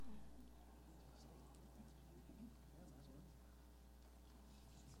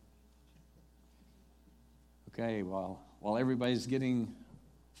Okay, well, while everybody's getting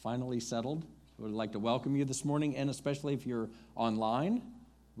finally settled, I would like to welcome you this morning, and especially if you're online,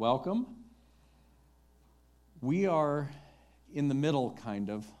 welcome. We are in the middle,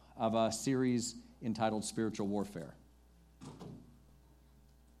 of a series entitled Spiritual Warfare.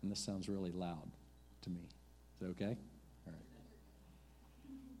 And this sounds really loud to me. Is that okay? All right.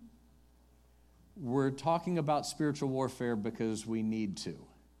 We're talking about spiritual warfare because we need to.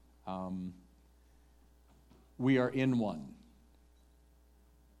 We are in one.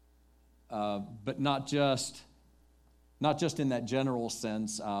 But not just in that general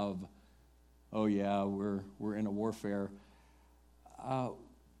sense of, oh yeah, we're in a warfare.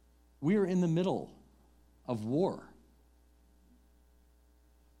 We are in the middle of war.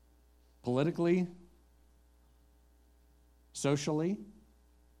 Politically, socially,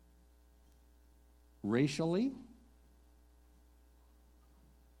 racially.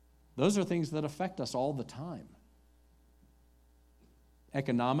 Those are things that affect us all the time.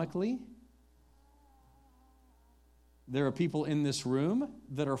 Economically, there are people in this room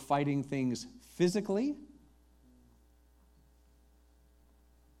that are fighting things physically.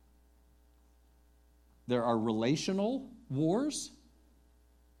 There are relational wars.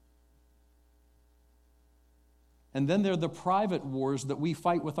 And then there are the private wars that we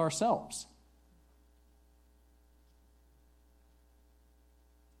fight with ourselves.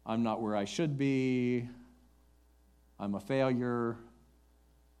 I'm not where I should be. I'm a failure.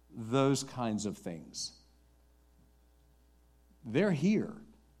 Those kinds of things. They're here.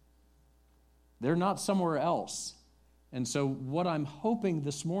 They're not somewhere else. And so what I'm hoping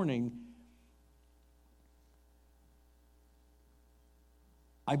this morning,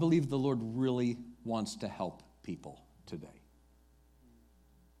 I believe the Lord really wants to help people today.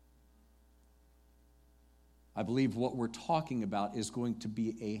 I believe what we're talking about is going to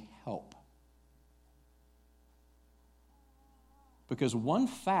be a help. Because one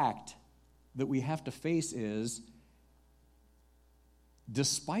fact that we have to face is,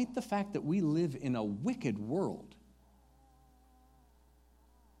 despite the fact that we live in a wicked world,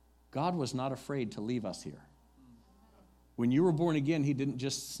 God was not afraid to leave us here. When you were born again, He didn't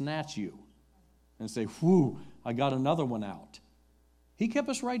just snatch you and say, whew, I got another one out. He kept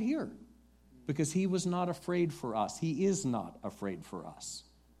us right here because He was not afraid for us. He is not afraid for us.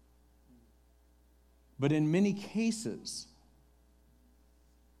 But in many cases,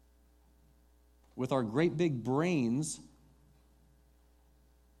 with our great big brains,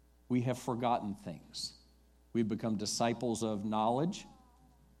 we have forgotten things. We've become disciples of knowledge,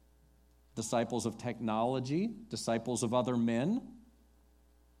 disciples of technology, disciples of other men.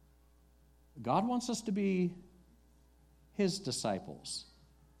 God wants us to be His disciples.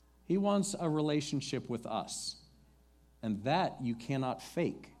 He wants a relationship with us. And that you cannot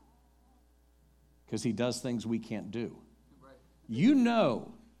fake, because He does things we can't do. You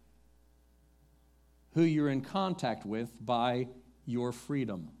know who you're in contact with by your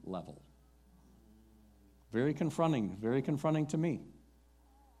freedom level. Very confronting to me.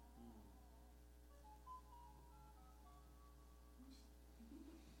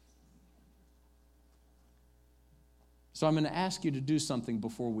 So I'm going to ask you to do something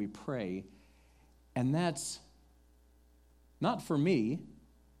before we pray, and that's not for me,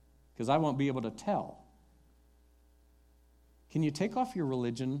 because I won't be able to tell. Can you take off your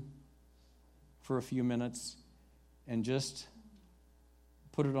religion for a few minutes and just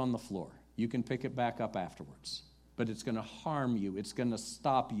put it on the floor? You can pick it back up afterwards, but it's going to harm you. It's going to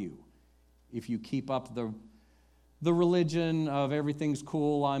stop you if you keep up the religion of everything's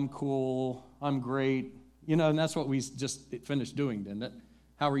cool, I'm great. You know, and that's what we just finished doing, didn't it?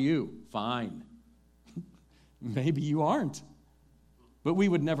 How are you? Fine. Maybe you aren't. But we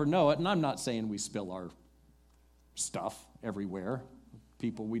would never know it, and I'm not saying we spill our stuff everywhere.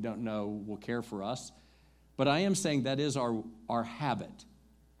 People we don't know will care for us. But I am saying that is our habit.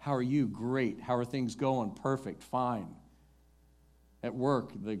 How are you? Great. How are things going? Perfect. Fine. At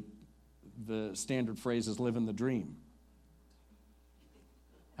work, the standard phrase is living the dream.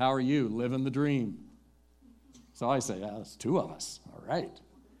 How are you? Living the dream. So I say, yeah, that's two of us. All right.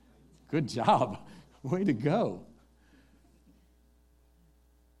 Good job. Way to go.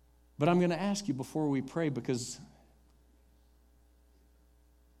 But I'm going to ask you before we pray, because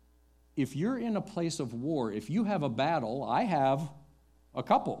if you're in a place of war, if you have a battle, I have a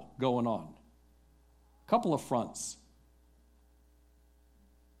couple going on, a couple of fronts.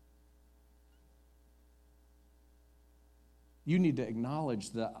 You need to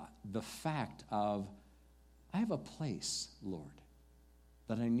acknowledge the fact of, I have a place, Lord,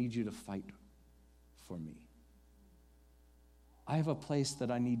 that I need you to fight for me. I have a place that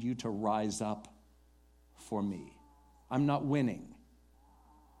I need you to rise up for me. I'm not winning.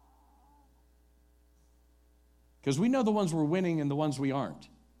 Because we know the ones we're winning and the ones we aren't.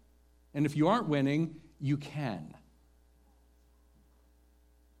 And if you aren't winning, you can.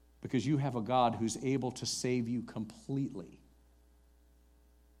 Because you have a God who's able to save you completely.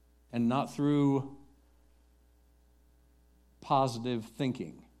 And not through positive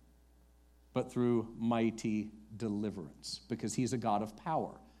thinking, but through mighty deliverance. Because he's a God of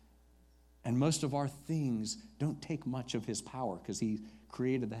power. And most of our things don't take much of his power because he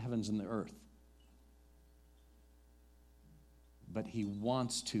created the heavens and the earth. But he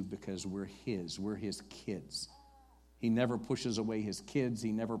wants to because we're his kids. He never pushes away his kids.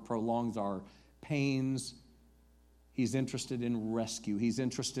 He never prolongs our pains. He's interested in rescue. He's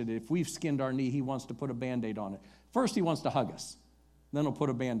interested, if we've skinned our knee, he wants to put a Band-Aid on it. First, he wants to hug us. Then he'll put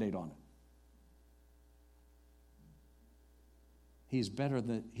a Band-Aid on it. He's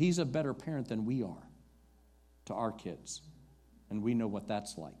a better parent than we are to our kids. And we know what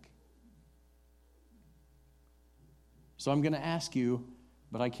that's like. So I'm going to ask you,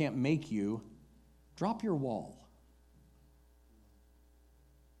 but I can't make you, drop your wall.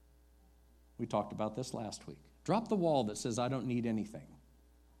 We talked about this last week. Drop the wall that says, I don't need anything.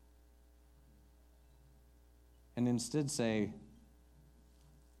 And instead say,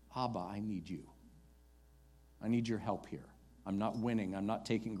 Abba, I need you. I need your help here. I'm not winning. I'm not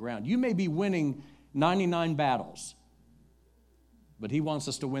taking ground. You may be winning 99 battles, but he wants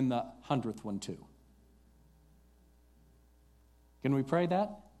us to win the 100th one too. Can we pray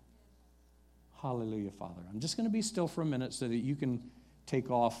that? Hallelujah, Father. I'm just going to be still for a minute so that you can take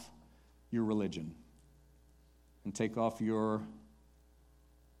off your religion and take off your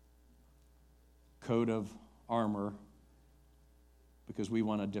coat of armor because we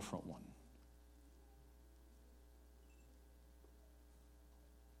want a different one.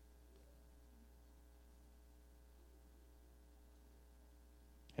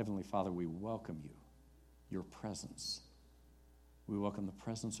 Heavenly Father, we welcome you, your presence. We welcome the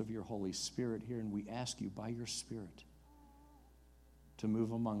presence of your Holy Spirit here, and we ask you by your Spirit to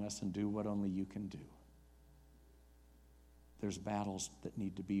move among us and do what only you can do. There's battles that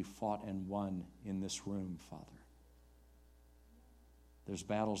need to be fought and won in this room, Father. There's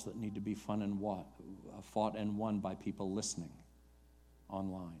battles that need to be fought and won by people listening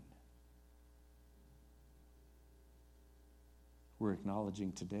online. We're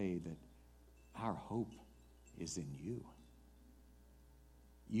acknowledging today that our hope is in you.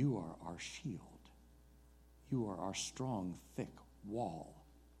 You are our shield. You are our strong, thick wall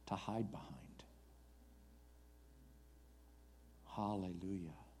to hide behind.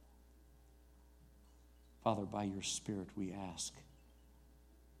 Hallelujah. Father, by your Spirit we ask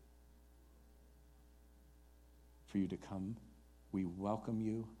for you to come. We welcome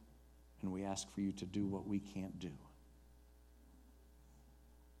you, and we ask for you to do what we can't do.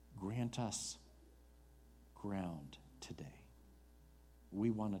 Grant us ground today. We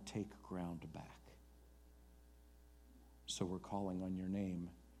want to take ground back. So we're calling on your name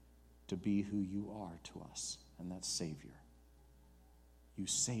to be who you are to us, and that's Savior. You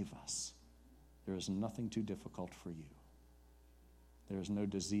save us. There is nothing too difficult for you. There is no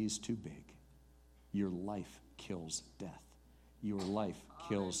disease too big. Your life kills death. Your life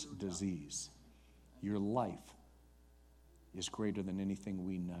kills disease. Your life is greater than anything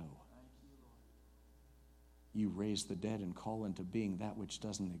we know. You raise the dead and call into being that which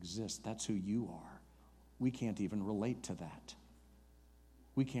doesn't exist. That's who you are. We can't even relate to that.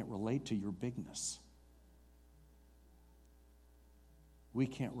 We can't relate to your bigness. We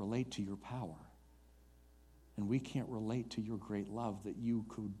can't relate to your power. And we can't relate to your great love that you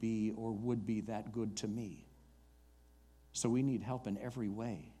could be or would be that good to me. So we need help in every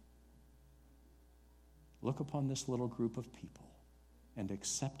way. Look upon this little group of people and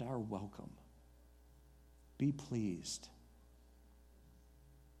accept our welcome. Be pleased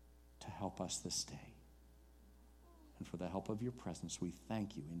to help us this day. And for the help of your presence, we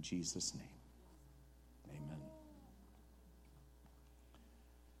thank you in Jesus' name. Amen.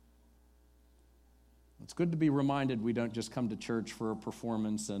 It's good to be reminded we don't just come to church for a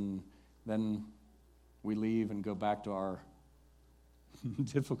performance and then we leave and go back to our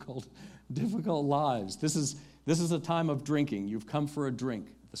difficult lives. This is a time of drinking. You've come for a drink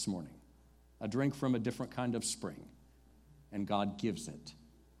this morning, a drink from a different kind of spring, and God gives it.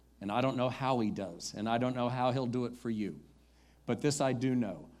 And I don't know how he does, and I don't know how he'll do it for you. But this I do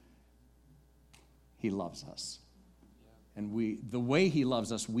know. He loves us. And the way he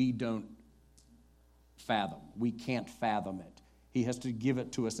loves us, we don't fathom. We can't fathom it. He has to give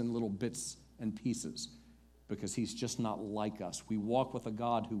it to us in little bits and pieces because he's just not like us. We walk with a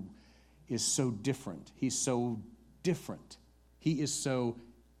God who is so different. He's so different. He is so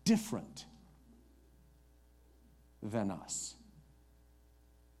different than us.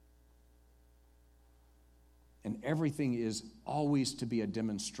 And everything is always to be a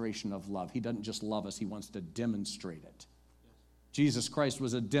demonstration of love. He doesn't just love us, he wants to demonstrate it. Jesus Christ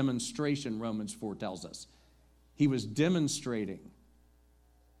was a demonstration, Romans 4 tells us. He was demonstrating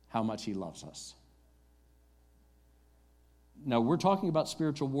how much he loves us. Now, we're talking about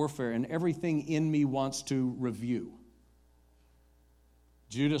spiritual warfare, and everything in me wants to review.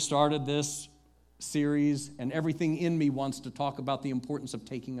 Judah started this series, and everything in me wants to talk about the importance of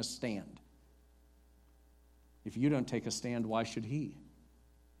taking a stand. If you don't take a stand, why should he?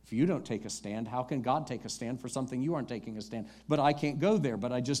 If you don't take a stand, how can God take a stand for something you aren't taking a stand? But I can't go there,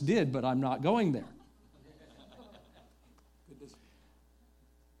 but I just did, but I'm not going there.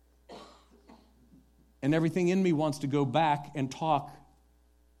 And everything in me wants to go back and talk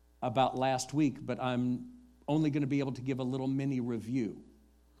about last week, but I'm only going to be able to give a little mini review.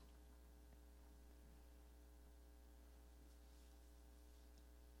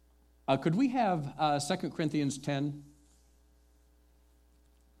 Could we have 2 Corinthians 10?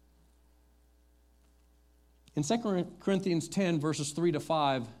 In 2 Corinthians 10, verses 3 to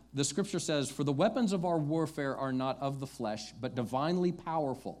 5, the scripture says, "For the weapons of our warfare are not of the flesh, but divinely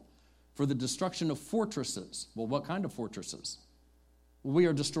powerful, for the destruction of fortresses." Well, what kind of fortresses? We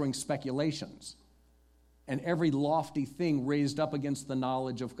are destroying speculations and every lofty thing raised up against the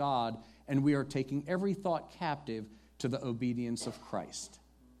knowledge of God, and we are taking every thought captive to the obedience of Christ.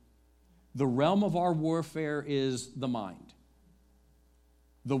 The realm of our warfare is the mind.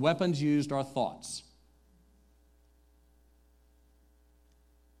 The weapons used are thoughts.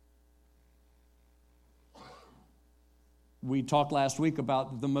 We talked last week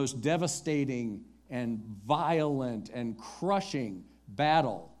about the most devastating and violent and crushing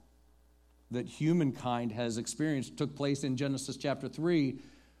battle that humankind has experienced took place in Genesis chapter 3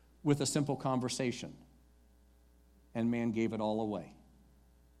 with a simple conversation. And man gave it all away.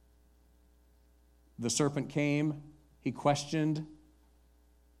 The serpent came, he questioned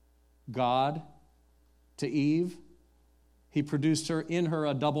God to Eve. He produced in her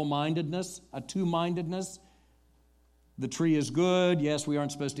a double-mindedness, a two-mindedness. The tree is good. Yes, we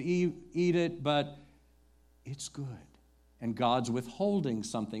aren't supposed to eat it, but it's good. And God's withholding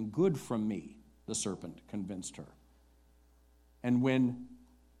something good from me, the serpent convinced her. And when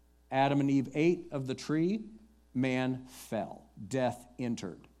Adam and Eve ate of the tree, man fell. Death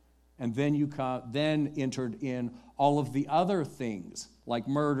entered. And then entered in all of the other things, like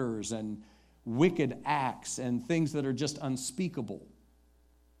murders and wicked acts and things that are just unspeakable.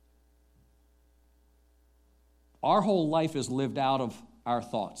 Our whole life is lived out of our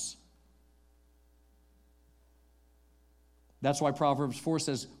thoughts. That's why Proverbs 4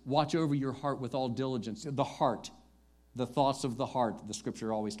 says, "Watch over your heart with all diligence." The heart, the thoughts of the heart, the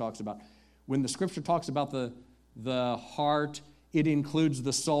scripture always talks about. When the scripture talks about the heart, it includes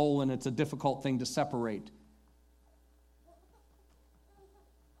the soul, and it's a difficult thing to separate.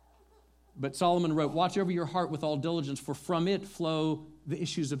 But Solomon wrote, "Watch over your heart with all diligence, for from it flow the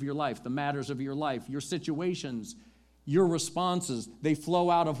issues of your life, the matters of your life, your situations, your responses. They flow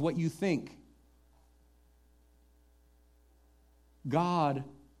out of what you think." God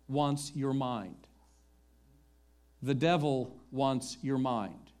wants your mind. The devil wants your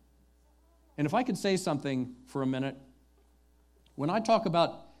mind. And if I could say something for a minute, when I talk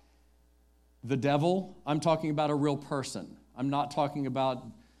about the devil, I'm talking about a real person. I'm not talking about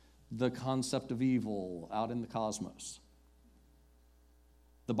the concept of evil out in the cosmos.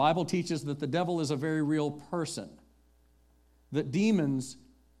 The Bible teaches that the devil is a very real person, that demons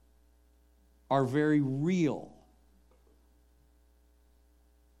are very real.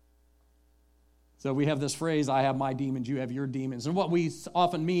 So we have this phrase, "I have my demons, you have your demons." And what we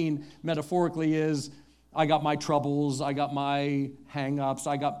often mean metaphorically is, I got my troubles, I got my hang-ups,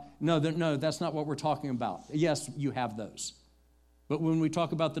 No, that's not what we're talking about. Yes, you have those. But when we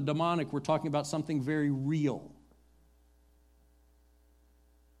talk about the demonic, we're talking about something very real.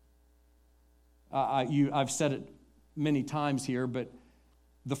 I've said it many times here, but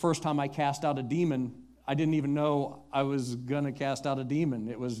the first time I cast out a demon, I didn't even know I was going to cast out a demon.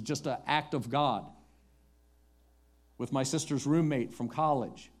 It was just an act of God with my sister's roommate from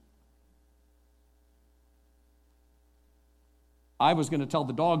college. I was going to tell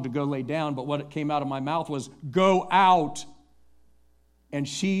the dog to go lay down, but what came out of my mouth was, "Go out." And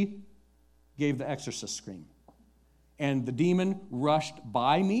she gave the exorcist scream. And the demon rushed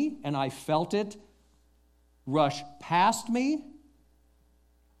by me, and I felt it rush past me.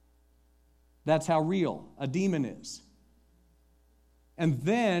 That's how real a demon is. And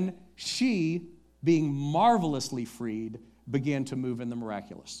then she, being marvelously freed, began to move in the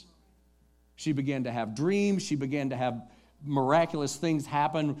miraculous. She began to have dreams. She began to have miraculous things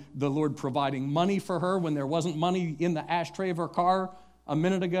happen. The Lord providing money for her when there wasn't money in the ashtray of her car a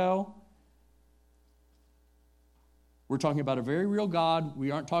minute ago. We're talking about a very real God.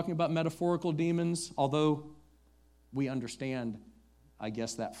 We aren't talking about metaphorical demons, although we understand, I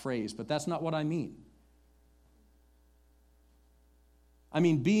guess, that phrase, but that's not what I mean. I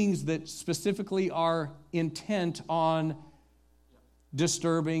mean beings that specifically are intent on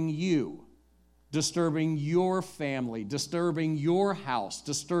disturbing you, disturbing your family, disturbing your house,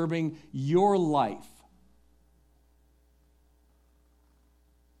 disturbing your life.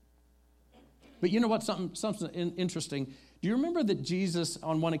 But you know what? Something interesting. Do you remember that Jesus,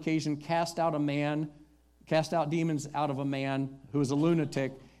 on one occasion, cast out demons out of a man who was a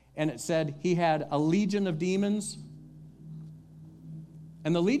lunatic, and it said he had a legion of demons?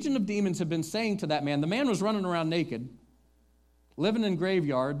 And the legion of demons had been saying to that man, the man was running around naked, living in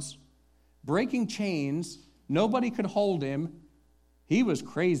graveyards, breaking chains. Nobody could hold him. He was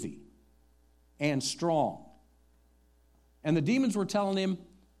crazy and strong. And the demons were telling him,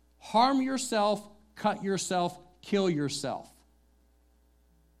 harm yourself, cut yourself, kill yourself.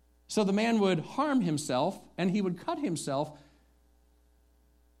 So the man would harm himself and he would cut himself,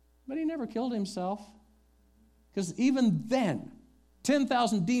 but he never killed himself. Because even then,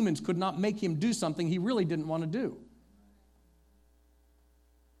 10,000 demons could not make him do something he really didn't want to do.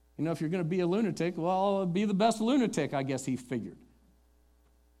 You know, if you're going to be a lunatic, well, be the best lunatic, I guess he figured.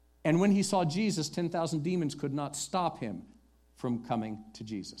 And when he saw Jesus, 10,000 demons could not stop him from coming to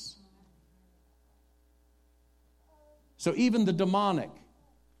Jesus. So even the demonic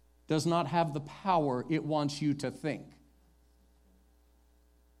does not have the power it wants you to think.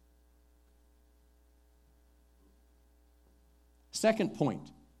 Second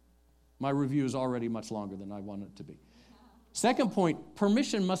point. My review is already much longer than I want it to be. Second point,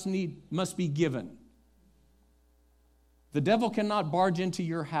 permission must be given. The devil cannot barge into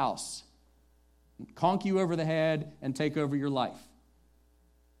your house, conk you over the head, and take over your life.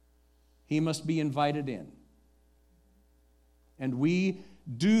 He must be invited in. And we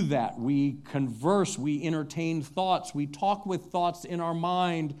do that. We converse, we entertain thoughts, we talk with thoughts in our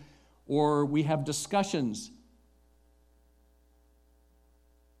mind, or we have discussions.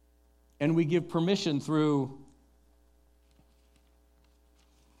 And we give permission through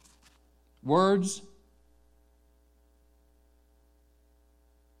words,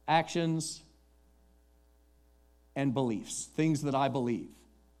 actions, and beliefs, things that I believe.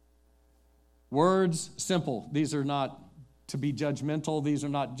 Words, simple. These are not to be judgmental. These are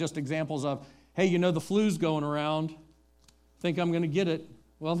not just examples of, hey, you know the flu's going around. Think I'm going to get it?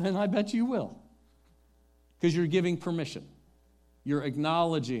 Well, then I bet you will. Because you're giving permission. You're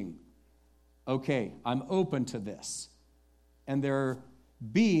acknowledging, okay, I'm open to this. And there are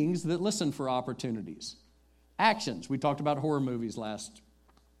beings that listen for opportunities. Actions. We talked about horror movies last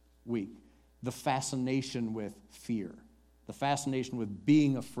week. The fascination with fear. The fascination with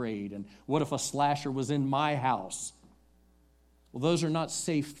being afraid. And what if a slasher was in my house? Well, those are not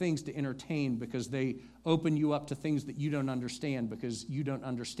safe things to entertain because they open you up to things that you don't understand because you don't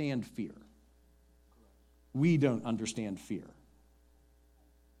understand fear. We don't understand fear.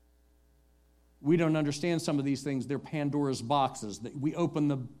 We don't understand some of these things. They're Pandora's boxes. We open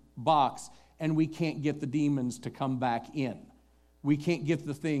the box and we can't get the demons to come back in. We can't get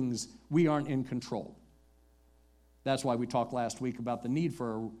the things. We aren't in control. That's why we talked last week about the need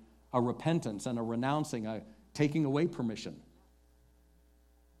for a repentance and a renouncing, a taking away permission.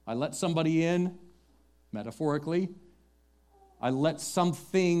 I let somebody in, metaphorically. I let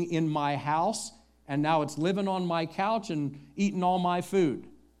something in my house, and now it's living on my couch and eating all my food.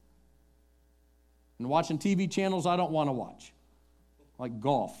 And watching TV channels I don't want to watch, like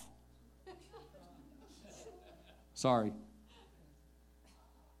golf. Sorry.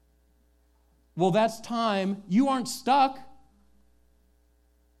 Well, that's time. You aren't stuck.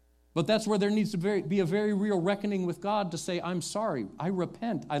 But that's where there needs to be a very real reckoning with God to say, I'm sorry, I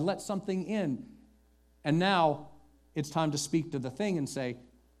repent, I let something in. And now it's time to speak to the thing and say,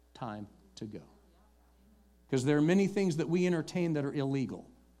 time to go. Because there are many things that we entertain that are illegal.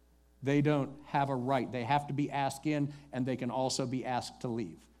 They don't have a right. They have to be asked in, and they can also be asked to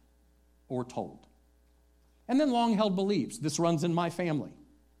leave or told. And then long-held beliefs. This runs in my family.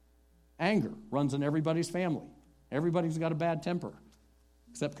 Anger runs in everybody's family. Everybody's got a bad temper,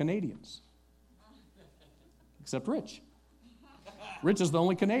 except Canadians. Except Rich. Rich is the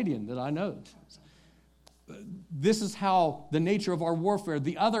only Canadian that I know. This is how the nature of our warfare.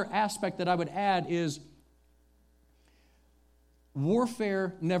 The other aspect that I would add is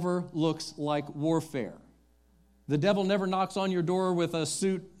Warfare never looks like warfare. The devil never knocks on your door with a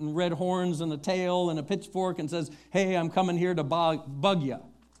suit and red horns and a tail and a pitchfork and says, hey, I'm coming here to bug you.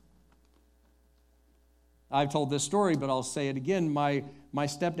 I've told this story, but I'll say it again. My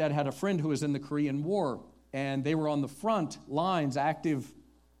stepdad had a friend who was in the Korean War, and they were on the front lines, active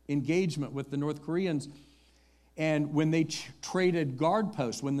engagement with the North Koreans. And when they traded guard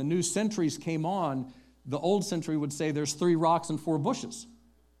posts, when the new sentries came on, the old sentry would say there's 3 rocks and 4 bushes.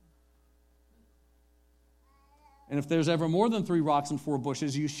 And if there's ever more than 3 rocks and 4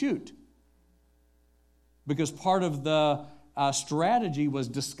 bushes, you shoot. Because part of the strategy was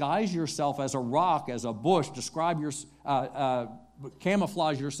disguise yourself as a rock, as a bush,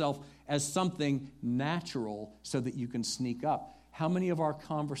 camouflage yourself as something natural so that you can sneak up. How many of our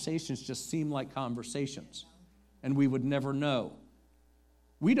conversations just seem like conversations? And we would never know.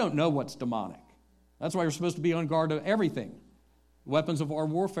 We don't know what's demonic. That's why you're supposed to be on guard of everything. Weapons of our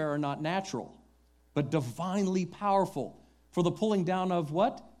warfare are not natural, but divinely powerful for the pulling down of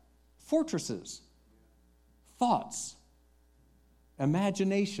what? Fortresses, thoughts,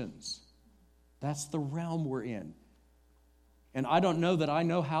 imaginations. That's the realm we're in. And I don't know that I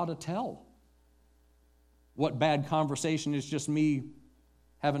know how to tell what bad conversation is just me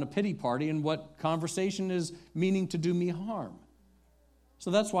having a pity party and what conversation is meaning to do me harm. So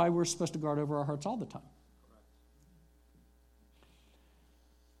that's why we're supposed to guard over our hearts all the time.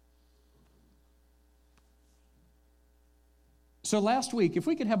 So last week, if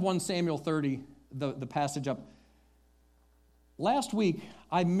we could have 1 Samuel 30, the passage up. Last week,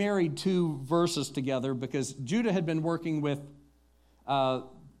 I married 2 verses together because Judah had been working with the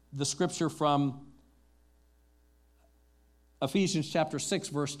scripture from Ephesians chapter 6,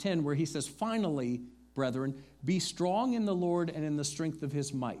 verse 10, where he says, finally, brethren, be strong in the Lord and in the strength of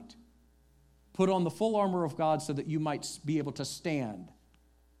his might. Put on the full armor of God so that you might be able to stand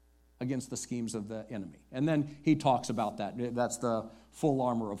against the schemes of the enemy. And then he talks about that. That's the full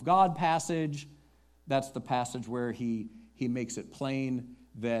armor of God passage. That's the passage where he makes it plain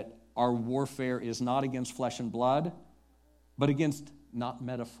that our warfare is not against flesh and blood, but against not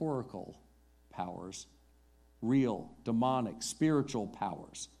metaphorical powers, real, demonic, spiritual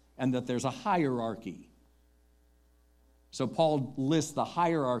powers, and that there's a hierarchy. So Paul lists the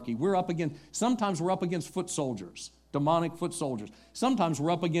hierarchy. Sometimes we're up against foot soldiers, demonic foot soldiers. Sometimes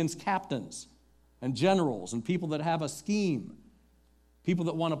we're up against captains and generals and people that have a scheme, people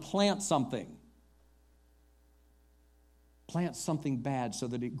that want to plant something bad so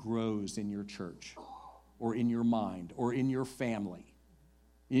that it grows in your church or in your mind or in your family,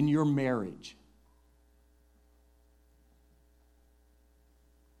 in your marriage.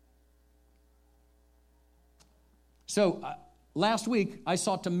 So last week, I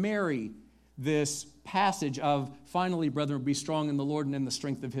sought to marry this passage of, finally, brethren, be strong in the Lord and in the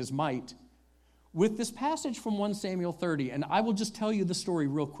strength of his might, with this passage from 1 Samuel 30. And I will just tell you the story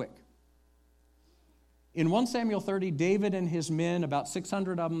real quick. In 1 Samuel 30, David and his men, about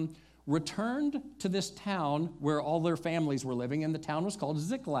 600 of them, returned to this town where all their families were living, and the town was called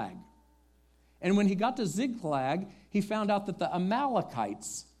Ziklag. And when he got to Ziklag, he found out that the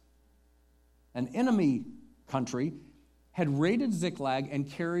Amalekites, an enemy country, had raided Ziklag and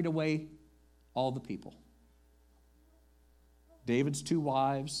carried away all the people. David's 2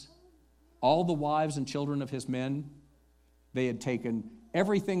 wives, all the wives and children of his men. They had taken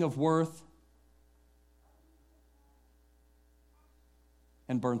everything of worth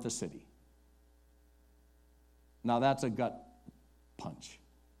and burnt the city. Now that's a gut punch.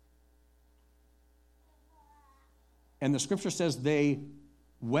 And the scripture says they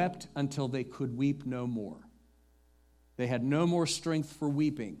wept until they could weep no more. They had no more strength for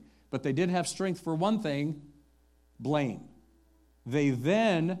weeping. But they did have strength for one thing, blame. They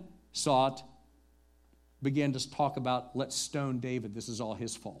then began to talk about, let's stone David. This is all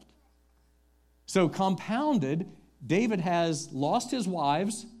his fault. So compounded, David has lost his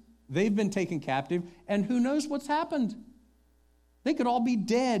wives. They've been taken captive. And who knows what's happened? They could all be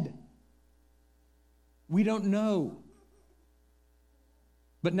dead. We don't know.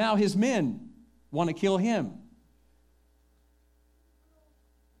 But now his men want to kill him.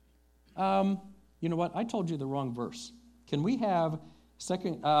 You know what? I told you the wrong verse. Can we have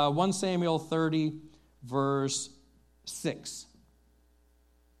 1 Samuel 30, verse 6?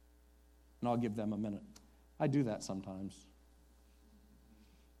 And I'll give them a minute. I do that sometimes.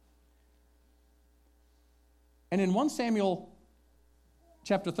 And in 1 Samuel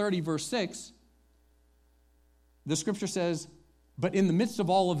chapter 30, verse 6, the scripture says, but in the midst of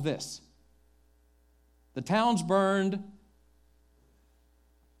all of this, the town's burned,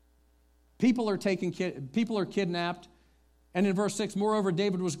 people are kidnapped, And in verse 6, moreover,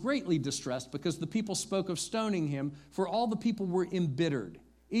 David was greatly distressed because the people spoke of stoning him, for all the people were embittered,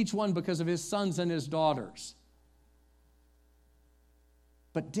 each one because of his sons and his daughters.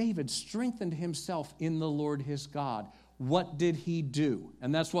 But David strengthened himself in the Lord his God. What did he do?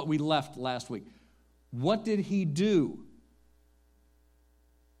 And that's what we left last week. What did he do?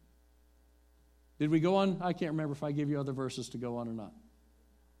 Did we go on? I can't remember if I gave you other verses to go on or not.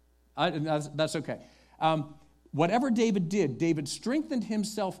 That's okay. Whatever David did, David strengthened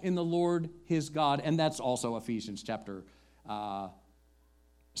himself in the Lord his God, and that's also Ephesians chapter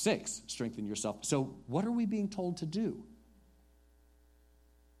 6, strengthen yourself. So what are we being told to do?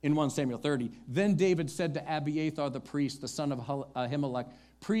 In 1 Samuel 30, then David said to Abiathar the priest, the son of Ahimelech,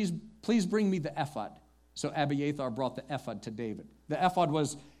 please bring me the ephod. So Abiathar brought the ephod to David. The ephod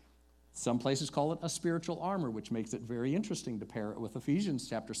was, some places call it a spiritual armor, which makes it very interesting to pair it with Ephesians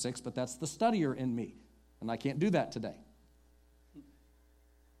chapter 6, but that's the studier in me, and I can't do that today.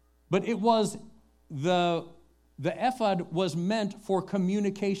 But it was, the ephod was meant for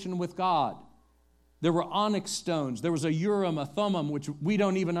communication with God. There were onyx stones. There was a Urim, a Thummim, which we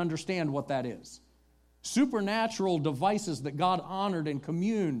don't even understand what that is. Supernatural devices that God honored and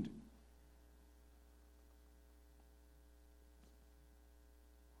communed.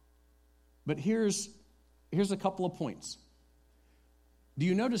 But here's a couple of points. Do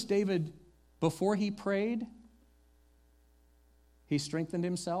you notice David, before he prayed, he strengthened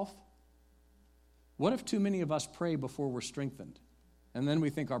himself? What if too many of us pray before we're strengthened, and then we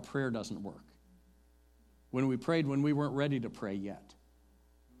think our prayer doesn't work? When we prayed when we weren't ready to pray yet.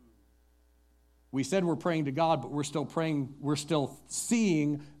 We said we're praying to God, but we're still praying, we're still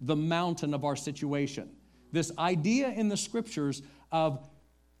seeing the mountain of our situation. This idea in the scriptures of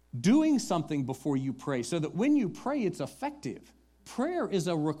doing something before you pray so that when you pray, it's effective. Prayer is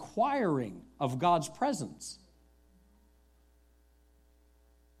a requiring of God's presence.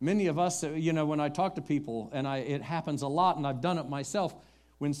 Many of us, when I talk to people, and it happens a lot, and I've done it myself,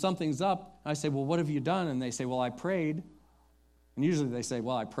 when something's up, I say, well, what have you done? And they say, well, I prayed. And usually they say,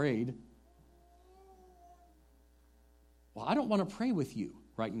 well, I prayed. Well, I don't want to pray with you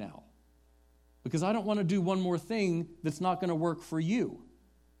right now because I don't want to do one more thing that's not going to work for you.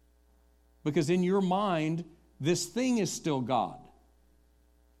 Because in your mind, this thing is still God.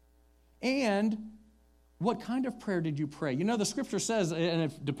 And what kind of prayer did you pray? The scripture says,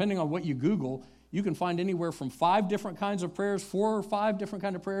 and depending on what you Google, you can find anywhere from 5 different kinds of prayers, 4 or 5 different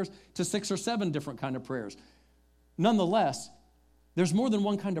kinds of prayers, to 6 or 7 different kinds of prayers. Nonetheless, there's more than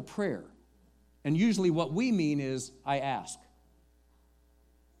one kind of prayer. And usually what we mean is, I ask.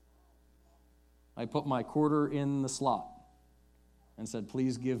 I put my quarter in the slot and said,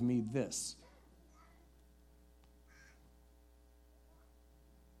 please give me this.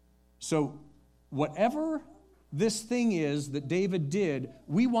 So whatever this thing is that David did,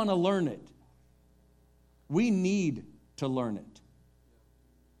 we want to learn it. We need to learn it.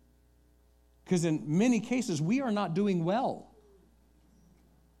 Because in many cases, we are not doing well.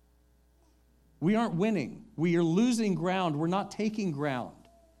 We aren't winning. We are losing ground. We're not taking ground.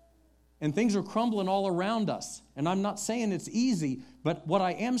 And things are crumbling all around us. And I'm not saying it's easy, but what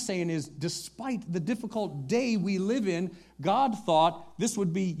I am saying is, despite the difficult day we live in, God thought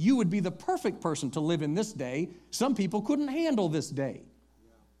you would be the perfect person to live in this day. Some people couldn't handle this day.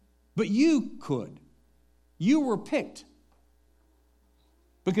 But you could. You were picked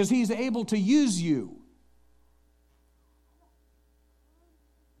because he's able to use you.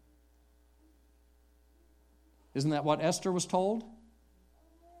 Isn't that what Esther was told?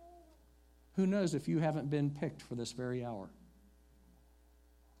 Who knows if you haven't been picked for this very hour?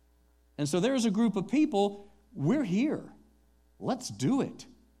 And so there's a group of people, we're here. Let's do it.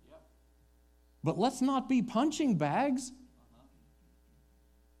 But let's not be punching bags.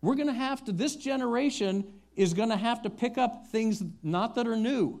 We're going to have to, this generation is going to have to pick up things not that are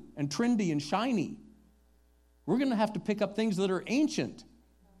new and trendy and shiny. We're going to have to pick up things that are ancient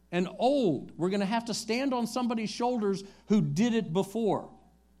and old. We're going to have to stand on somebody's shoulders who did it before.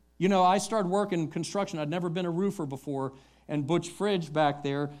 I started working construction. I'd never been a roofer before, and Butch Fridge back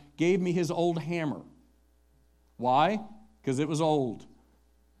there gave me his old hammer. Why? Because it was old.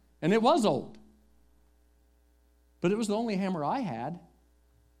 And it was old. But it was the only hammer I had.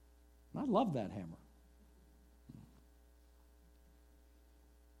 And I loved that hammer.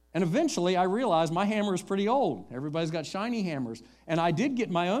 And eventually I realized my hammer is pretty old. Everybody's got shiny hammers. And I did get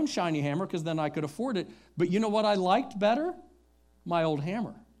my own shiny hammer because then I could afford it. But you know what I liked better? My old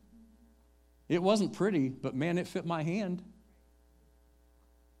hammer. It wasn't pretty, but man, it fit my hand.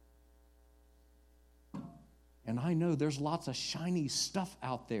 And I know there's lots of shiny stuff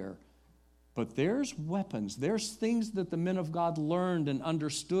out there But there's weapons, there's things that the men of God learned and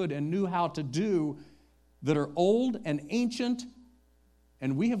understood and knew how to do that are old and ancient,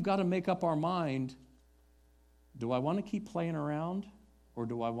 and we have got to make up our mind, do I want to keep playing around or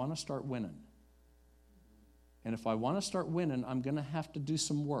do I want to start winning? And if I want to start winning, I'm going to have to do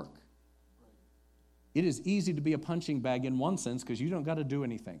some work. It is easy to be a punching bag in one sense because you don't got to do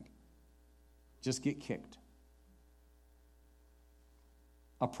anything. Just get kicked.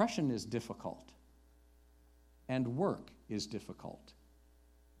 Oppression is difficult, and work is difficult.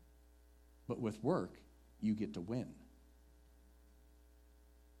 But with work, you get to win.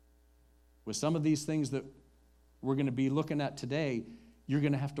 With some of these things that we're going to be looking at today, you're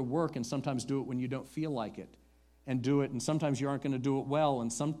going to have to work and sometimes do it when you don't feel like it, and do it, and sometimes you aren't going to do it well,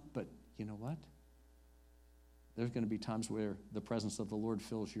 but you know what? There's going to be times where the presence of the Lord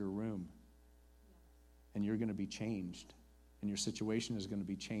fills your room, and you're going to be changed. And your situation is going to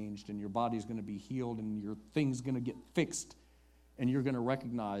be changed, and your body is going to be healed, and your thing's going to get fixed, and you're going to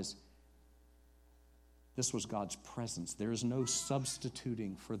recognize this was God's presence. There is no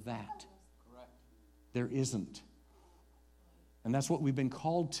substituting for that. Correct. There isn't. And that's what we've been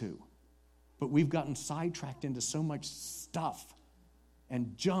called to. But we've gotten sidetracked into so much stuff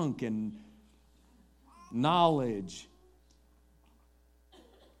and junk and knowledge.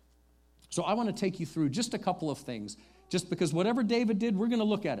 So I want to take you through just a couple of things. Just because whatever David did, we're going to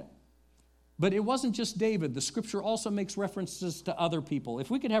look at it. But it wasn't just David. The scripture also makes references to other people. If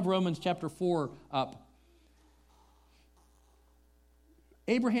we could have Romans chapter 4 up.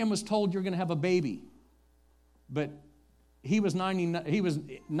 Abraham was told you're going to have a baby. But he was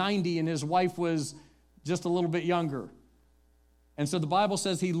 90 and his wife was just a little bit younger. And so the Bible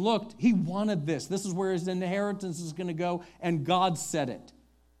says he wanted this. This is where his inheritance is going to go, and God said it.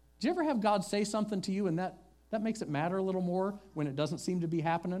 Did you ever have God say something to you and that makes it matter a little more when it doesn't seem to be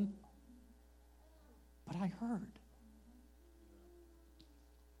happening? But I heard.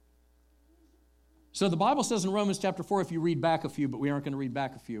 So the Bible says in Romans chapter 4, if you read back a few, but we aren't going to read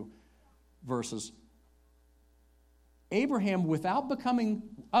back a few verses. Abraham, without becoming,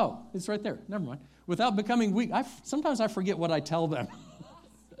 it's right there. Never mind. Without becoming weak. Sometimes I forget what I tell them.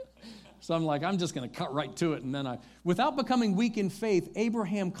 So I'm just going to cut right to it. And without becoming weak in faith,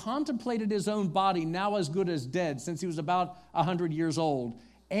 Abraham contemplated his own body, now as good as dead, since he was about 100 years old.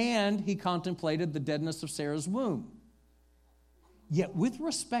 And he contemplated the deadness of Sarah's womb. Yet with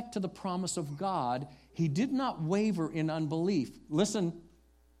respect to the promise of God, he did not waver in unbelief. Listen,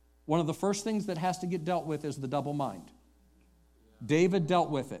 one of the first things that has to get dealt with is the double mind. David dealt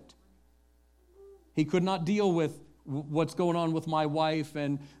with it. He could not deal with what's going on with my wife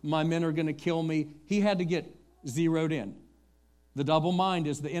and my men are going to kill me. He had to get zeroed in. The double mind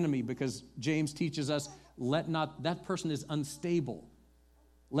is the enemy because James teaches us, that person is unstable.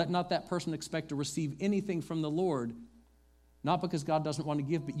 Let not that person expect to receive anything from the Lord, not because God doesn't want to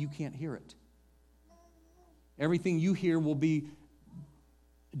give, but you can't hear it. Everything you hear will be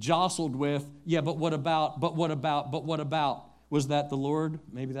jostled with, but what about? Was that the Lord?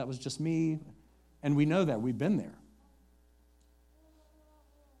 Maybe that was just me. And we know that. We've been there.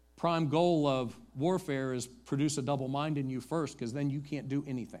 Prime goal of warfare is produce a double mind in you first, because then you can't do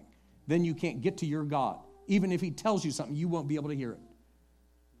anything. Then you can't get to your God. Even if he tells you something, you won't be able to hear it.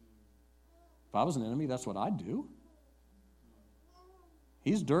 If I was an enemy, that's what I'd do.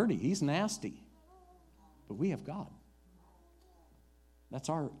 He's dirty. He's nasty. But we have God. That's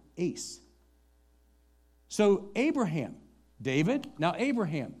our ace. So Abraham, David, now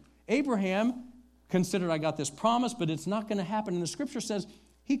Abraham considered, I got this promise, but it's not going to happen. And the scripture says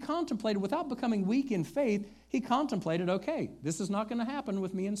he contemplated, without becoming weak in faith, he contemplated, okay, this is not going to happen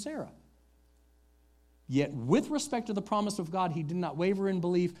with me and Sarah. Yet with respect to the promise of God, he did not waver in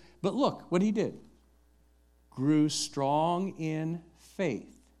belief. But look what he did. Grew strong in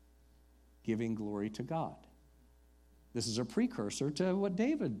faith, giving glory to God. This is a precursor to what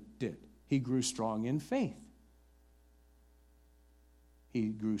David did. He grew strong in faith. He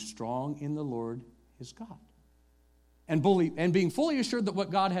grew strong in the Lord his God. And being fully assured that what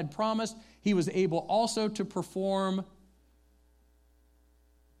God had promised, he was able also to perform. Is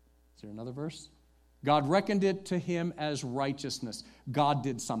there another verse? God reckoned it to him as righteousness. God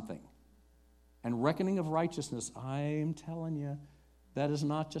did something. And reckoning of righteousness, I'm telling you, that is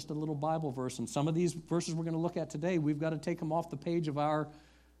not just a little Bible verse. And some of these verses we're going to look at today, we've got to take them off the page of our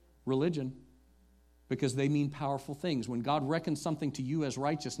religion because they mean powerful things. When God reckons something to you as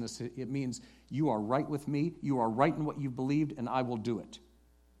righteousness, it means you are right with me, you are right in what you've believed, and I will do it.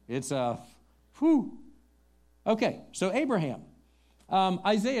 It's whew. Okay, so Abraham.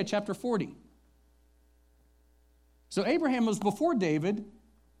 Isaiah chapter 40. So Abraham was before David,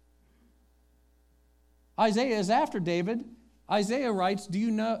 Isaiah is after David. Isaiah writes, do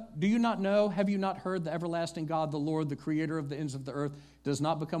you not know, have you not heard the everlasting God, the Lord, the creator of the ends of the earth, does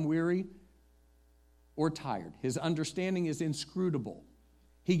not become weary or tired. His understanding is inscrutable.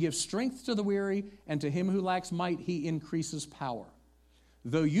 He gives strength to the weary, and to him who lacks might, he increases power.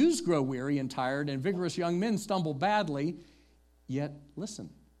 Though youths grow weary and tired, and vigorous young men stumble badly, yet, listen,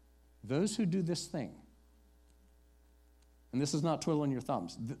 those who do this thing, and this is not twiddling your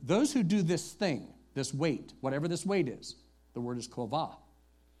thumbs, those who do this thing, this weight, whatever this weight is, the word is kovah.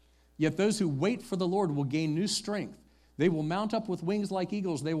 Yet those who wait for the Lord will gain new strength. They will mount up with wings like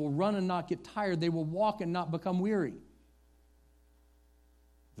eagles. They will run and not get tired. They will walk and not become weary.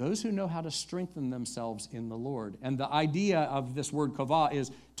 Those who know how to strengthen themselves in the Lord. And the idea of this word kovah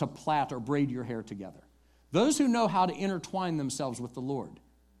is to plait or braid your hair together. Those who know how to intertwine themselves with the Lord.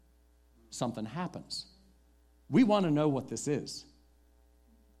 Something happens. We want to know what this is.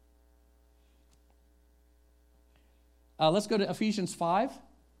 Let's go to Ephesians 5.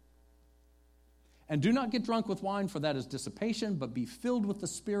 And do not get drunk with wine, for that is dissipation, but be filled with the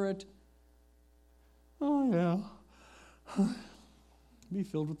Spirit. Oh, yeah. Be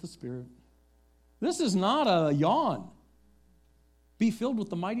filled with the Spirit. This is not a yawn. Be filled with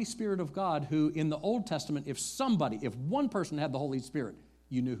the mighty Spirit of God, who in the Old Testament, if one person had the Holy Spirit,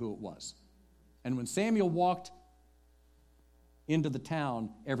 you knew who it was. And when Samuel walked into the town,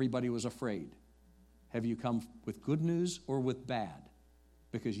 everybody was afraid. Have you come with good news or with bad?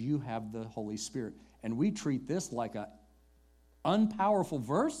 Because you have the Holy Spirit. And we treat this like an unpowerful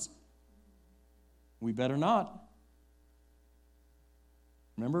verse. We better not.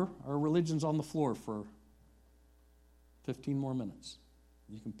 Remember, our religion's on the floor for 15 more minutes.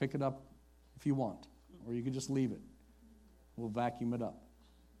 You can pick it up if you want, or you can just leave it. We'll vacuum it up.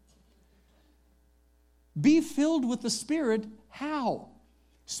 Be filled with the Spirit. How?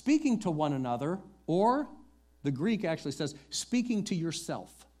 Speaking to one another, or the Greek actually says, speaking to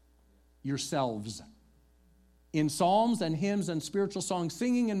yourselves, in psalms and hymns and spiritual songs,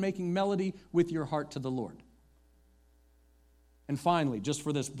 singing and making melody with your heart to the Lord. And finally, just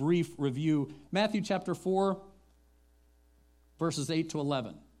for this brief review, Matthew chapter 4, verses 8 to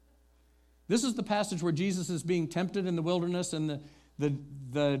 11. This is the passage where Jesus is being tempted in the wilderness, and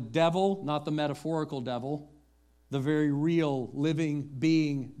the devil, not the metaphorical devil, the very real, living,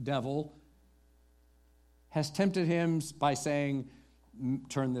 being devil, has tempted him by saying,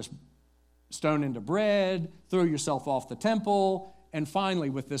 turn this stone into bread, throw yourself off the temple. And finally,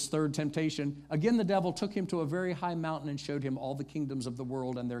 with this third temptation, again the devil took him to a very high mountain and showed him all the kingdoms of the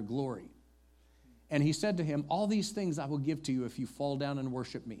world and their glory. And he said to him, all these things I will give to you if you fall down and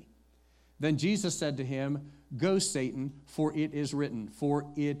worship me. Then Jesus said to him, go, Satan, for it is written. For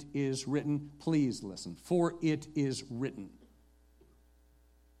it is written. Please listen. For it is written.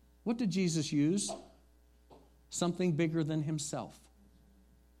 What did Jesus use? Something bigger than himself.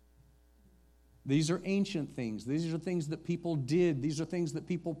 These are ancient things. These are things that people did. These are things that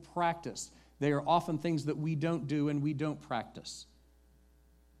people practice. They are often things that we don't do and we don't practice.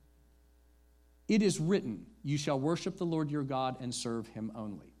 It is written, you shall worship the Lord your God and serve him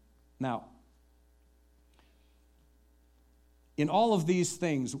only. Now, in all of these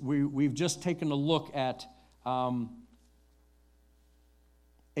things, we've just taken a look at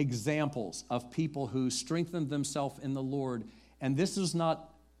examples of people who strengthened themselves in the Lord. And this is not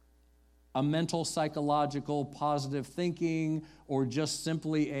a mental, psychological, positive thinking, or just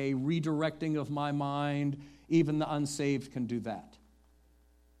simply a redirecting of my mind. Even the unsaved can do that.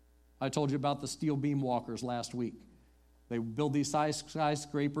 I told you about the steel beam walkers last week. They build these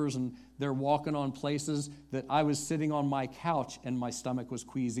skyscrapers, and they're walking on places that I was sitting on my couch, and my stomach was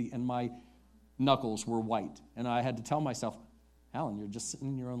queasy, and my knuckles were white. And I had to tell myself, Alan, you're just sitting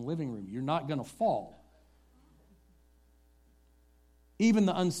in your own living room. You're not going to fall. Even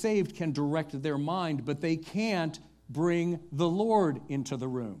the unsaved can direct their mind, but they can't bring the Lord into the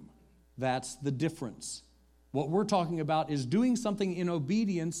room. That's the difference. What we're talking about is doing something in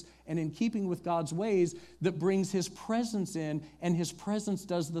obedience and in keeping with God's ways that brings his presence in, and his presence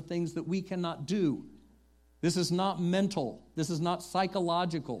does the things that we cannot do. This is not mental. This is not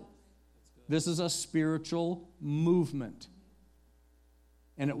psychological. This is a spiritual movement.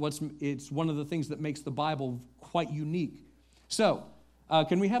 And it's one of the things that makes the Bible quite unique. So,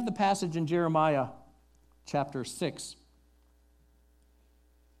 can we have the passage in Jeremiah chapter 6?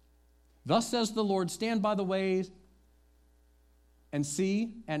 Thus says the Lord, stand by the ways and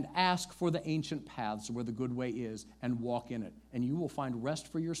see and ask for the ancient paths where the good way is, and walk in it, and you will find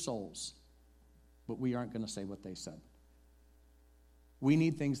rest for your souls. But we aren't going to say what they said. We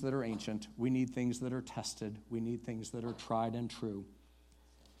need things that are ancient. We need things that are tested. We need things that are tried and true.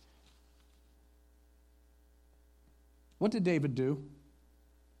 What did David do?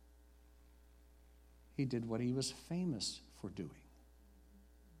 He did what he was famous for doing.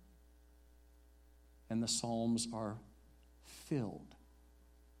 And the Psalms are filled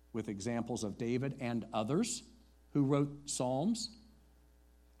with examples of David and others who wrote Psalms,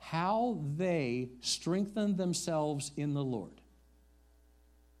 how they strengthened themselves in the Lord.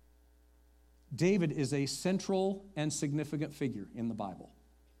 David is a central and significant figure in the Bible.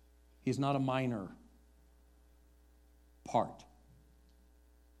 He's not a minor part.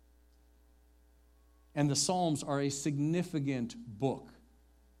 And the Psalms are a significant book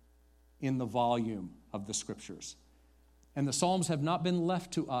in the volume of the Scriptures. And the Psalms have not been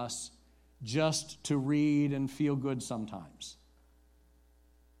left to us just to read and feel good sometimes.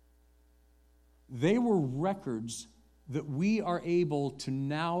 They were records that we are able to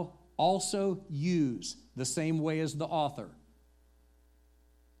now also use the same way as the author,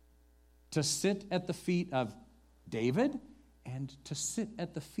 to sit at the feet of David and to sit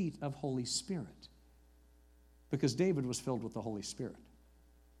at the feet of Holy Spirit, because David was filled with the Holy Spirit.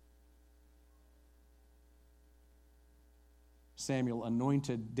 Samuel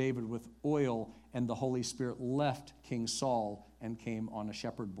anointed David with oil, and the Holy Spirit left King Saul and came on a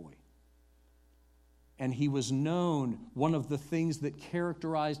shepherd boy. And he was known, one of the things that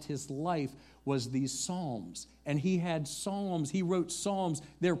characterized his life was these psalms. And he had psalms, he wrote psalms,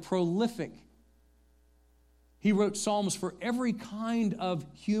 they're prolific. He wrote psalms for every kind of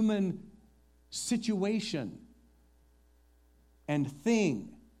human situation and thing,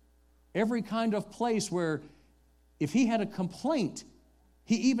 every kind of place where if he had a complaint,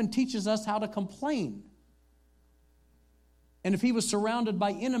 he even teaches us how to complain. And if he was surrounded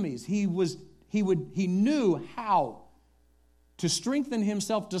by enemies, he knew how to strengthen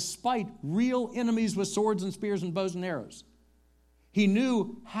himself despite real enemies with swords and spears and bows and arrows. He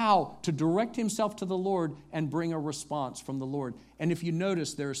knew how to direct himself to the Lord and bring a response from the Lord. And if you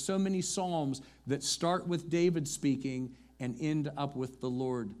notice, there are so many psalms that start with David speaking and end up with the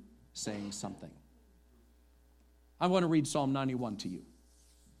Lord saying something. I want to read Psalm 91 to you.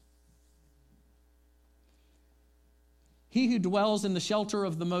 He who dwells in the shelter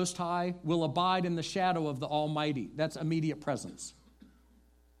of the Most High will abide in the shadow of the Almighty. That's immediate presence.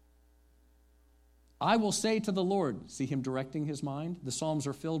 I will say to the Lord, see him directing his mind? The Psalms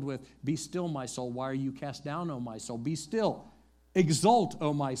are filled with, be still, my soul. Why are you cast down, O my soul? Be still. Exult,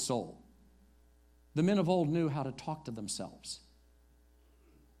 O my soul. The men of old knew how to talk to themselves.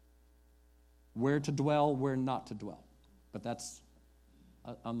 Where to dwell, where not to dwell. But that's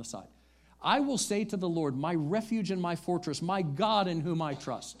on the side. I will say to the Lord, my refuge and my fortress, my God in whom I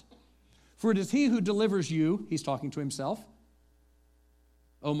trust. For it is he who delivers you, he's talking to himself.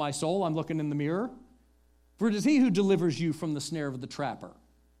 O my soul, I'm looking in the mirror. For it is he who delivers you from the snare of the trapper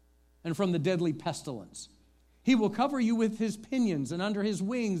and from the deadly pestilence. He will cover you with his pinions, and under his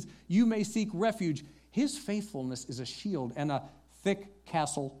wings you may seek refuge. His faithfulness is a shield and a thick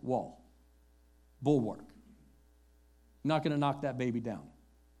castle wall. Bulwark. Not going to knock that baby down.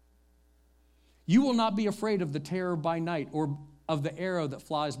 You will not be afraid of the terror by night or of the arrow that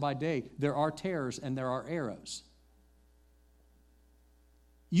flies by day. There are terrors and there are arrows.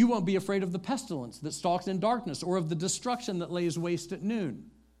 You won't be afraid of the pestilence that stalks in darkness or of the destruction that lays waste at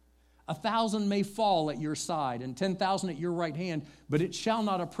noon. 1,000 may fall at your side and 10,000 at your right hand, but it shall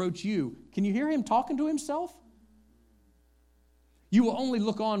not approach you. Can you hear him talking to himself? You will only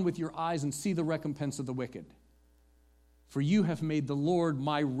look on with your eyes and see the recompense of the wicked. For you have made the Lord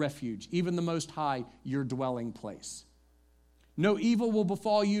my refuge, even the Most High, your dwelling place. No evil will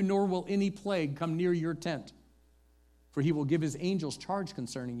befall you, nor will any plague come near your tent. For he will give his angels charge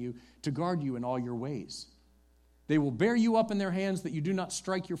concerning you to guard you in all your ways. They will bear you up in their hands that you do not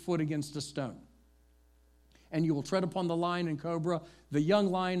strike your foot against a stone. And you will tread upon the lion and cobra, the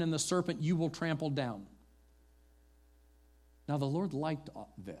young lion and the serpent you will trample down. Now the Lord liked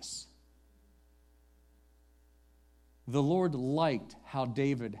this. The Lord liked how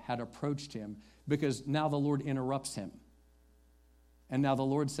David had approached him, because now the Lord interrupts him. And now the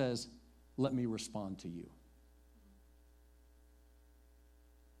Lord says, let me respond to you.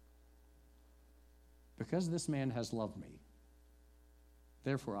 Because this man has loved me,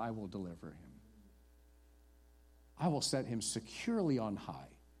 therefore I will deliver him. I will set him securely on high.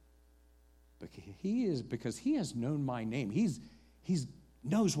 Because he has known my name. He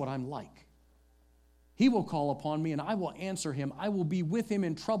knows what I'm like. He will call upon me and I will answer him. I will be with him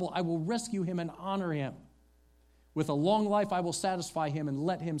in trouble. I will rescue him and honor him. With a long life I will satisfy him and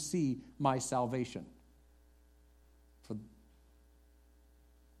let him see my salvation.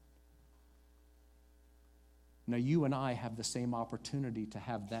 Now you and I have the same opportunity to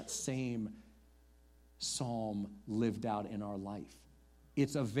have that same psalm lived out in our life.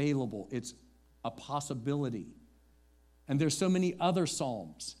 It's available. It's a possibility. And there's so many other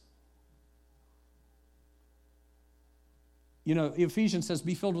psalms. You know, Ephesians says,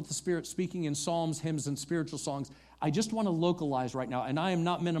 be filled with the Spirit, speaking in psalms, hymns, and spiritual songs. I just want to localize right now, and I am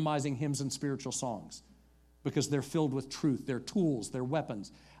not minimizing hymns and spiritual songs because they're filled with truth. They're tools. They're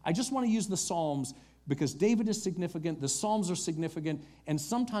weapons. I just want to use the psalms because David is significant. The psalms are significant. And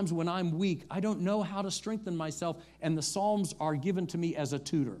sometimes when I'm weak, I don't know how to strengthen myself, and the psalms are given to me as a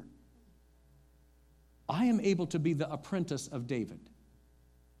tutor. I am able to be the apprentice of David.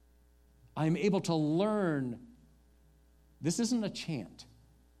 I am able to learn. This isn't a chant,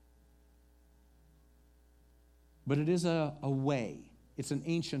 but it is a way. It's an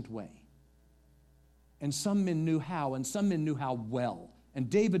ancient way. And some men knew how, and some men knew how well. And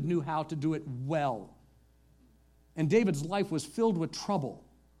David knew how to do it well. And David's life was filled with trouble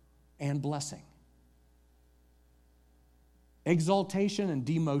and blessing, exaltation and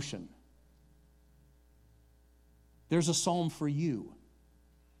demotion. There's a psalm for you.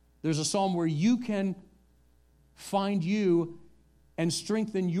 There's a psalm where you can find you and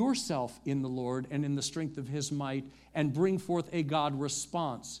strengthen yourself in the Lord and in the strength of His might and bring forth a God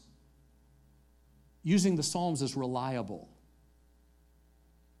response. Using the Psalms is reliable.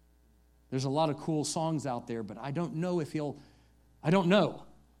 There's a lot of cool songs out there, but I don't know if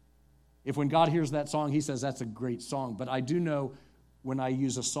when God hears that song, He says that's a great song. But I do know when I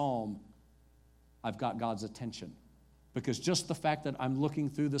use a psalm, I've got God's attention. Because just the fact that I'm looking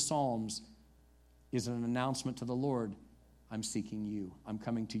through the Psalms is an announcement to the Lord, I'm seeking you. I'm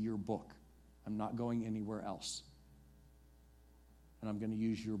coming to your book. I'm not going anywhere else. And I'm going to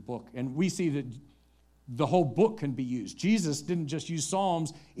use your book. And we see that the whole book can be used. Jesus didn't just use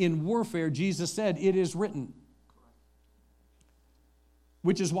Psalms in warfare. Jesus said, it is written.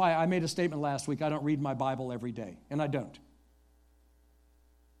 Which is why I made a statement last week, I don't read my Bible every day. And I don't.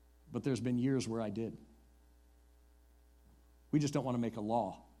 But there's been years where I did. We just don't want to make a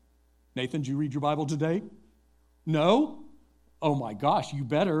law. Nathan, did you read your Bible today? No? Oh my gosh, you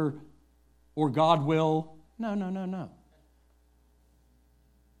better, or God will. No.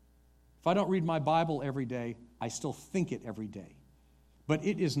 If I don't read my Bible every day, I still think it every day. But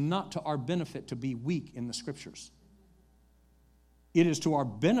it is not to our benefit to be weak in the Scriptures. It is to our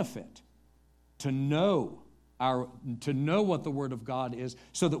benefit to know what the Word of God is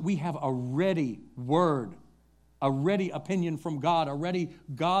so that we have a ready word, a ready opinion from God, a ready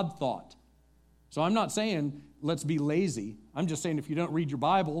God thought. So I'm not saying let's be lazy. I'm just saying if you don't read your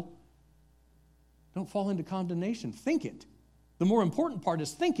Bible, don't fall into condemnation. Think it. The more important part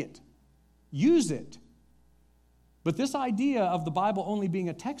is think it. Use it. But this idea of the Bible only being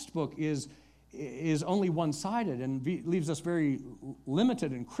a textbook is only one-sided and leaves us very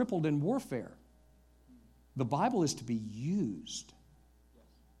limited and crippled in warfare. The Bible is to be used.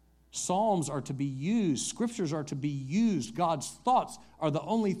 Psalms are to be used. Scriptures are to be used. God's thoughts are the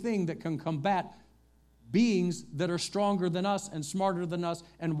only thing that can combat beings that are stronger than us and smarter than us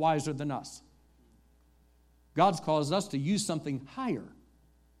and wiser than us. God's caused us to use something higher.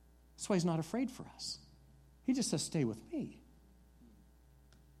 That's why He's not afraid for us. He just says, stay with me.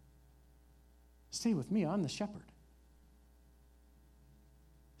 Stay with me. I'm the shepherd.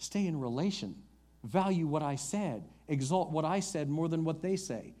 Stay in relation. Value what I said. Exalt what I said more than what they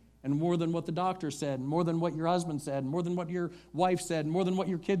say. And more than what the doctor said. And more than what your husband said. More than what your wife said. More than what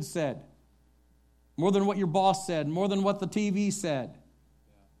your kids said. More than what your boss said. More than what the TV said.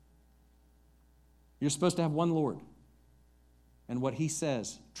 You're supposed to have one Lord. And what He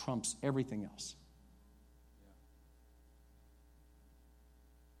says trumps everything else.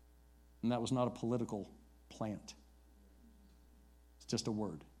 And that was not a political plant. It's just a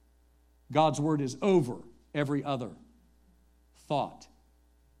word. God's word is over every other thought.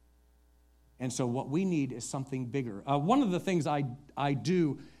 And so what we need is something bigger. One of the things I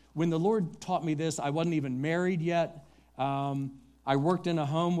do, when the Lord taught me this, I wasn't even married yet. I worked in a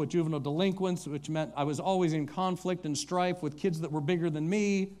home with juvenile delinquents, which meant I was always in conflict and strife with kids that were bigger than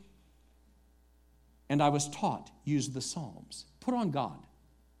me. And I was taught, use the Psalms. Put on God.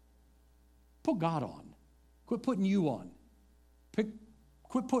 Put God on. Quit putting you on.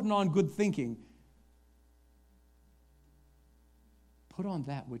 Quit putting on good thinking. Put on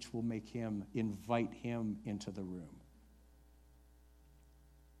that which will make Him, invite Him into the room.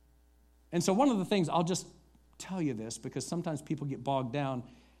 And so one of the things, I'll just tell you this because sometimes people get bogged down.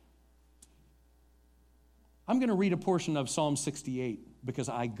 I'm going to read a portion of Psalm 68 because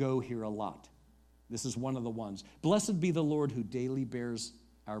I go here a lot. This is one of the ones. Blessed be the Lord who daily bears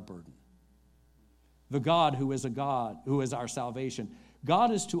our burden. The God who is our salvation.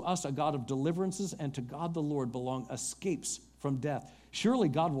 God is to us a God of deliverances, and to God the Lord belong escapes from death. Surely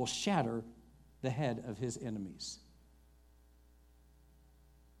God will shatter the head of his enemies.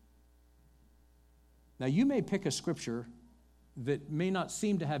 Now, you may pick a scripture that may not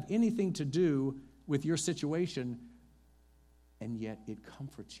seem to have anything to do with your situation, and yet it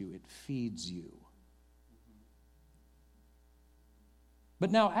comforts you, it feeds you. But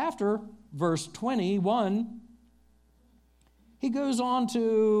now, after verse 21, he goes on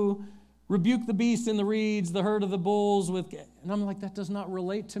to rebuke the beast in the reeds, the herd of the bulls with... And I'm like, that does not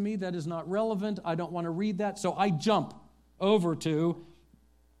relate to me. That is not relevant. I don't want to read that. So I jump over to,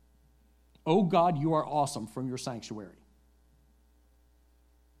 "Oh God, you are awesome," from your sanctuary.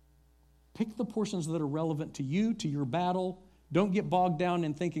 Pick the portions that are relevant to you, to your battle. Don't get bogged down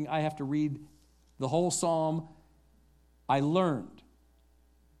in thinking I have to read the whole psalm. I learned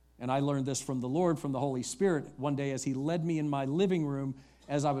this from the Lord, from the Holy Spirit, one day as he led me in my living room,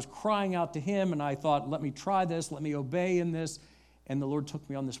 as I was crying out to him, and I thought, let me try this, let me obey in this. And the Lord took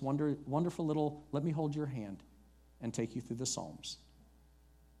me on this wonderful little, let me hold your hand and take you through the Psalms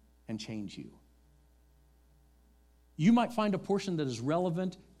and change you. You might find a portion that is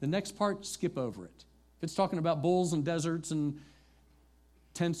relevant. The next part, skip over it. If it's talking about bulls and deserts and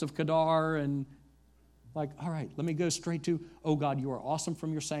tents of Kedar and like, all right, let me go straight to, "Oh God, you are awesome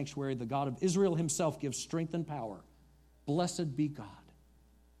from your sanctuary. The God of Israel himself gives strength and power. Blessed be God.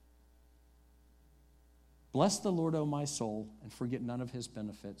 Bless the Lord, O my soul, and forget none of his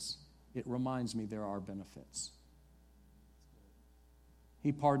benefits." It reminds me there are benefits.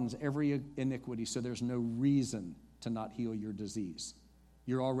 He pardons every iniquity, so there's no reason to not heal your disease.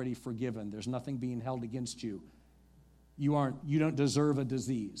 You're already forgiven. There's nothing being held against you. You don't deserve a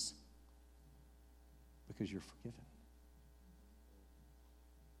disease because you're forgiven.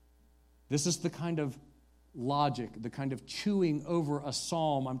 This is the kind of logic, the kind of chewing over a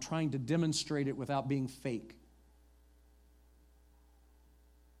psalm. I'm trying to demonstrate it without being fake.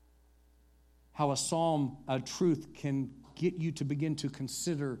 How a psalm, a truth, can get you to begin to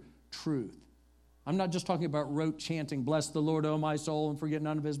consider truth. I'm not just talking about rote chanting, "Bless the Lord, O my soul, and forget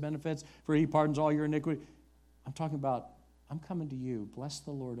none of his benefits, for he pardons all your iniquity." I'm talking about, I'm coming to you. Bless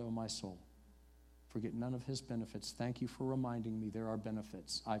the Lord, O my soul. Forget none of his benefits. Thank you for reminding me there are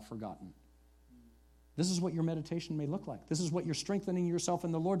benefits I've forgotten. This is what your meditation may look like. This is what your strengthening yourself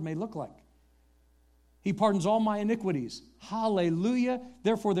in the Lord may look like. He pardons all my iniquities. Hallelujah.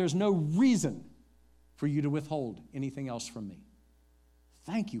 Therefore, there's no reason for you to withhold anything else from me.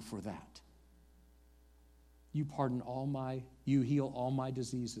 Thank you for that. You heal all my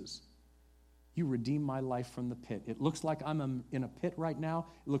diseases. You redeem my life from the pit. It looks like I'm in a pit right now.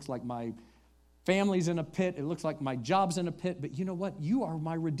 It looks like my family's in a pit. It looks like my job's in a pit. But you know what? You are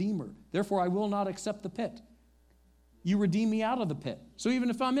my redeemer. Therefore, I will not accept the pit. You redeem me out of the pit. So even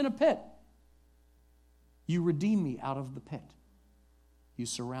if I'm in a pit, you redeem me out of the pit. You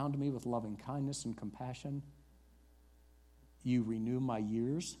surround me with loving kindness and compassion. You renew my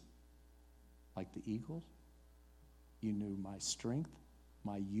years like the eagle. You renew my strength,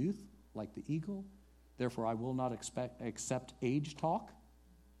 my youth like the eagle. Therefore, I will not accept age talk.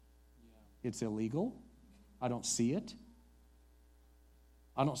 It's illegal. I don't see it.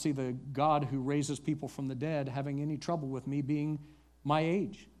 I don't see the God who raises people from the dead having any trouble with me being my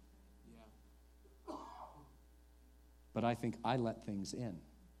age. Yeah. But I think I let things in.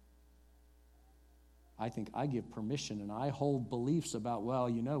 I think I give permission and I hold beliefs about, well,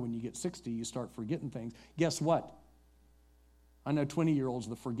 when you get 60, you start forgetting things. Guess what? I know 20-year-olds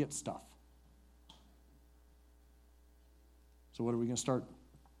that forget stuff. So what are we going to start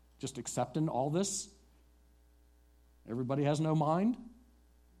just accepting all this? Everybody has no mind?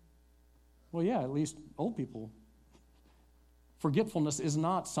 Well, yeah, at least old people. Forgetfulness is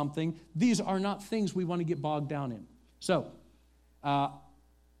not something, these are not things we want to get bogged down in. So, I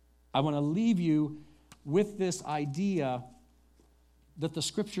want to leave you with this idea that the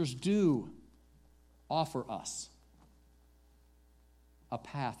scriptures do offer us a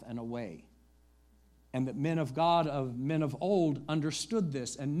path and a way. And that men of God, men of old, understood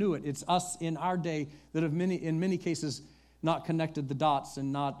this and knew it. It's us in our day that have in many cases not connected the dots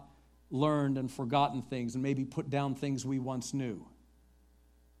and not learned and forgotten things and maybe put down things we once knew.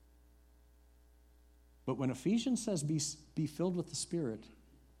 But when Ephesians says be filled with the Spirit,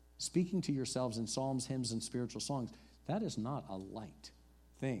 speaking to yourselves in psalms, hymns, and spiritual songs, that is not a light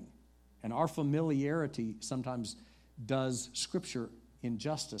thing. And our familiarity sometimes does Scripture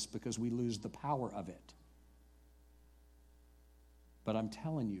injustice because we lose the power of it. But I'm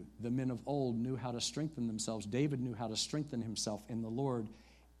telling you, the men of old knew how to strengthen themselves. David knew how to strengthen himself in the Lord.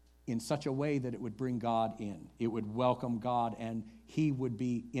 in such a way that it would bring God in. It would welcome God, and he would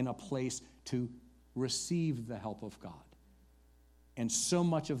be in a place to receive the help of God. And so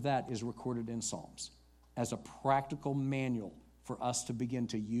much of that is recorded in Psalms as a practical manual for us to begin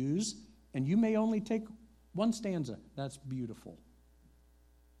to use. And you may only take one stanza. That's beautiful.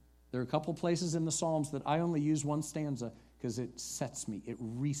 There are a couple places in the Psalms that I only use one stanza because it sets me, it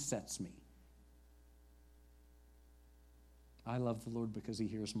resets me. I love the Lord because he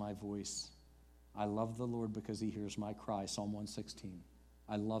hears my voice. I love the Lord because he hears my cry, Psalm 116.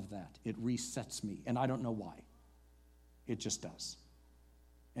 I love that. It resets me, and I don't know why. It just does.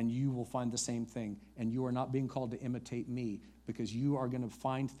 And you will find the same thing. And you are not being called to imitate me, because you are going to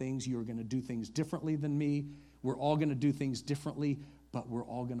find things, you are going to do things differently than me. We're all going to do things differently, but we're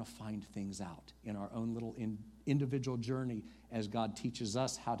all going to find things out in our own little individual journey as God teaches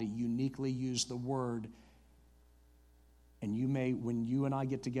us how to uniquely use the word. And when you and I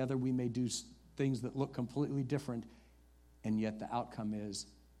get together, we may do things that look completely different, and yet the outcome is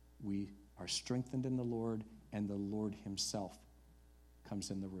we are strengthened in the Lord, and the Lord himself comes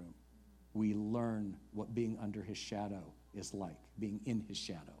in the room. We learn what being under his shadow is like, being in his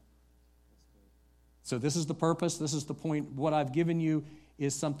shadow. So this is the purpose. This is the point. What I've given you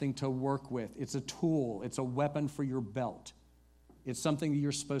is something to work with. It's a tool. It's a weapon for your belt. It's something that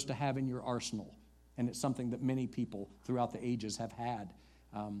you're supposed to have in your arsenal. And it's something that many people throughout the ages have had.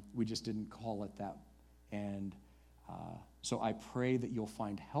 We just didn't call it that. And so I pray that you'll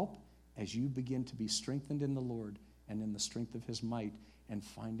find help as you begin to be strengthened in the Lord and in the strength of his might, and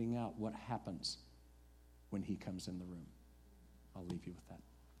finding out what happens when he comes in the room. I'll leave you with that.